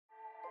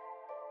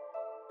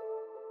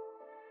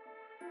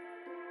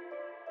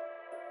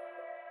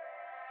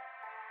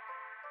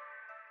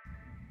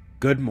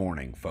Good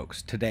morning,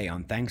 folks. Today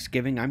on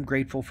Thanksgiving, I'm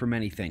grateful for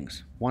many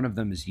things. One of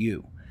them is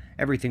you.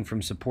 Everything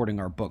from supporting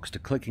our books to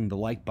clicking the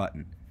like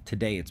button.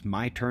 Today, it's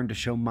my turn to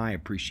show my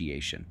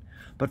appreciation.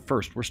 But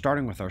first, we're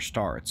starting with our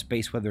star at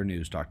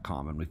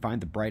spaceweathernews.com, and we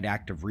find the bright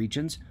active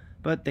regions,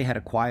 but they had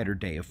a quieter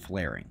day of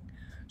flaring.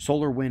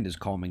 Solar wind is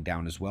calming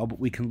down as well,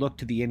 but we can look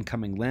to the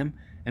incoming limb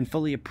and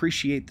fully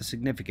appreciate the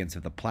significance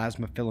of the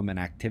plasma filament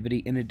activity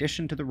in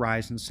addition to the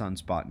rise in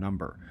sunspot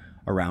number.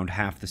 Around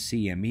half the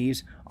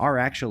CMEs are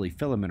actually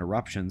filament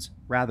eruptions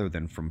rather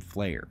than from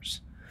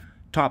flares.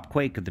 Top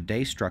quake of the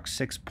day struck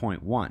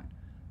 6.1,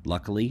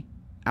 luckily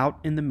out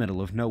in the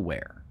middle of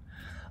nowhere.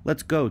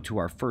 Let's go to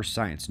our first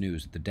science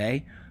news of the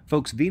day.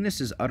 Folks, Venus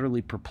is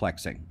utterly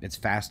perplexing. Its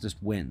fastest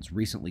winds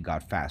recently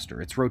got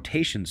faster. Its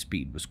rotation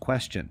speed was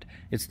questioned.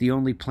 It's the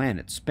only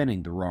planet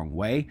spinning the wrong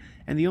way,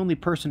 and the only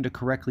person to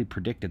correctly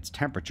predict its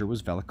temperature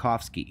was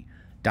Velikovsky.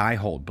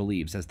 Diehold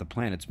believes as the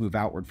planets move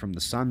outward from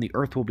the Sun, the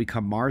Earth will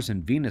become Mars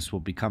and Venus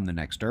will become the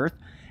next Earth,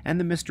 and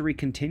the mystery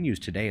continues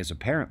today as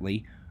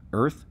apparently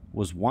Earth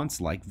was once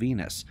like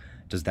Venus.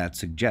 Does that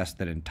suggest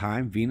that in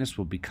time Venus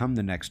will become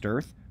the next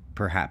Earth,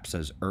 perhaps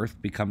as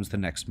Earth becomes the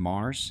next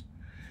Mars?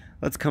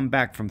 Let's come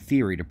back from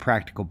theory to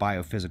practical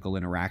biophysical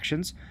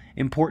interactions.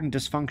 Important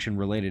dysfunction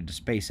related to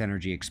space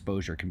energy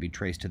exposure can be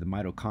traced to the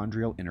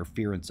mitochondrial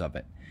interference of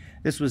it.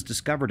 This was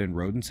discovered in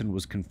rodents and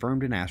was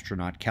confirmed in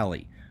Astronaut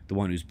Kelly, the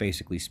one who's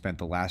basically spent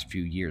the last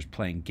few years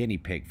playing guinea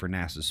pig for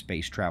NASA's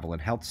space travel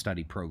and health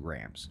study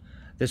programs.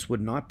 This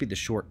would not be the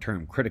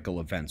short-term critical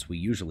events we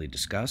usually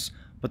discuss,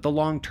 but the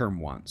long-term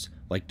ones,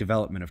 like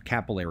development of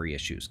capillary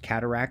issues,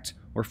 cataracts,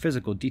 or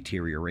physical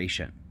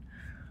deterioration.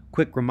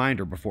 Quick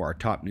reminder before our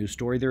top news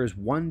story, there is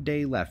 1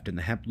 day left in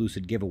the Hemp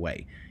Lucid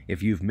giveaway.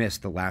 If you've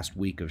missed the last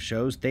week of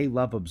shows, they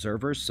love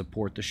observers,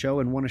 support the show,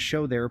 and want to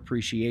show their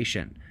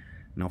appreciation.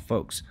 Now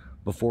folks,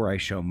 before I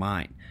show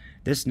mine,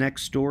 this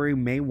next story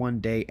may one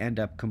day end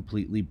up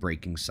completely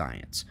breaking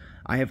science.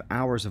 I have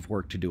hours of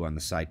work to do on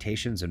the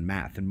citations and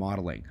math and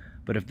modeling,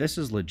 but if this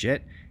is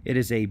legit, it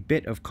is a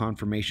bit of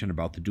confirmation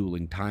about the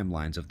dueling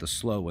timelines of the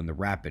slow and the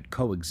rapid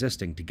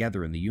coexisting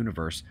together in the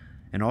universe,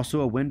 and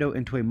also a window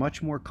into a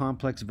much more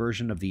complex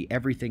version of the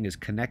everything is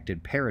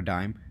connected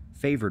paradigm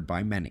favored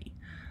by many.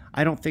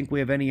 I don't think we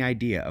have any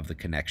idea of the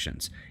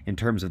connections. In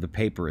terms of the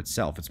paper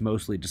itself, it's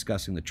mostly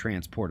discussing the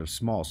transport of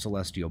small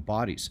celestial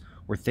bodies,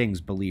 where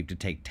things believed to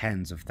take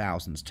tens of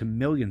thousands to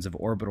millions of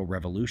orbital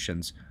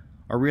revolutions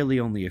are really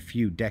only a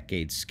few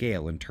decades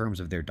scale in terms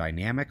of their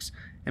dynamics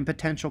and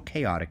potential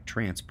chaotic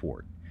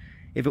transport.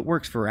 If it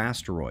works for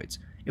asteroids,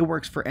 it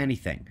works for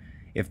anything.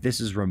 If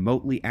this is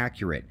remotely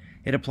accurate,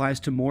 it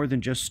applies to more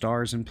than just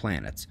stars and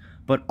planets,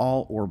 but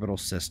all orbital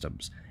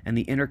systems, and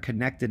the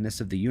interconnectedness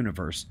of the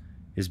universe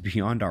is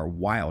beyond our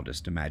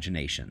wildest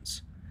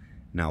imaginations.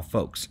 Now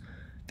folks,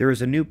 there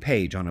is a new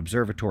page on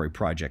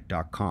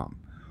observatoryproject.com.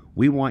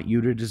 We want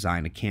you to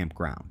design a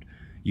campground.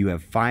 You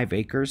have 5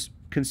 acres,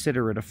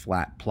 consider it a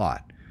flat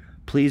plot.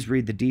 Please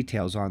read the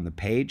details on the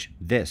page.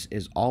 This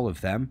is all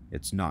of them.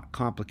 It's not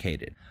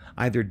complicated.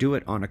 Either do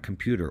it on a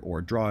computer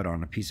or draw it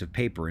on a piece of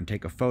paper and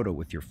take a photo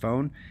with your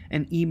phone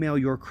and email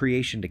your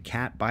creation to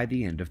Kat by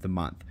the end of the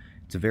month.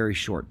 It's a very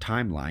short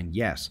timeline,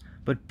 yes,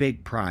 but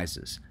big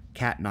prizes.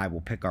 Kat and I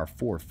will pick our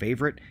 4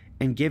 favorite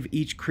and give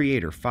each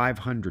creator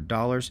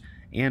 $500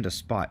 and a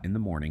spot in the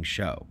morning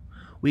show.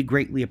 We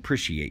greatly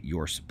appreciate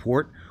your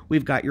support.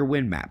 We've got your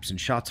win maps and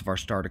shots of our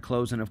star to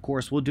close, and of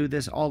course we'll do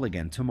this all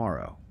again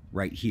tomorrow.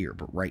 Right here,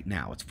 but right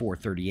now it's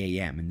 4:30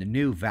 a.m. in the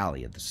new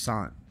Valley of the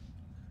Sun.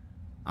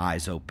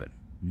 Eyes open,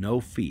 no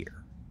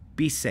fear.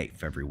 Be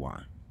safe,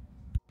 everyone.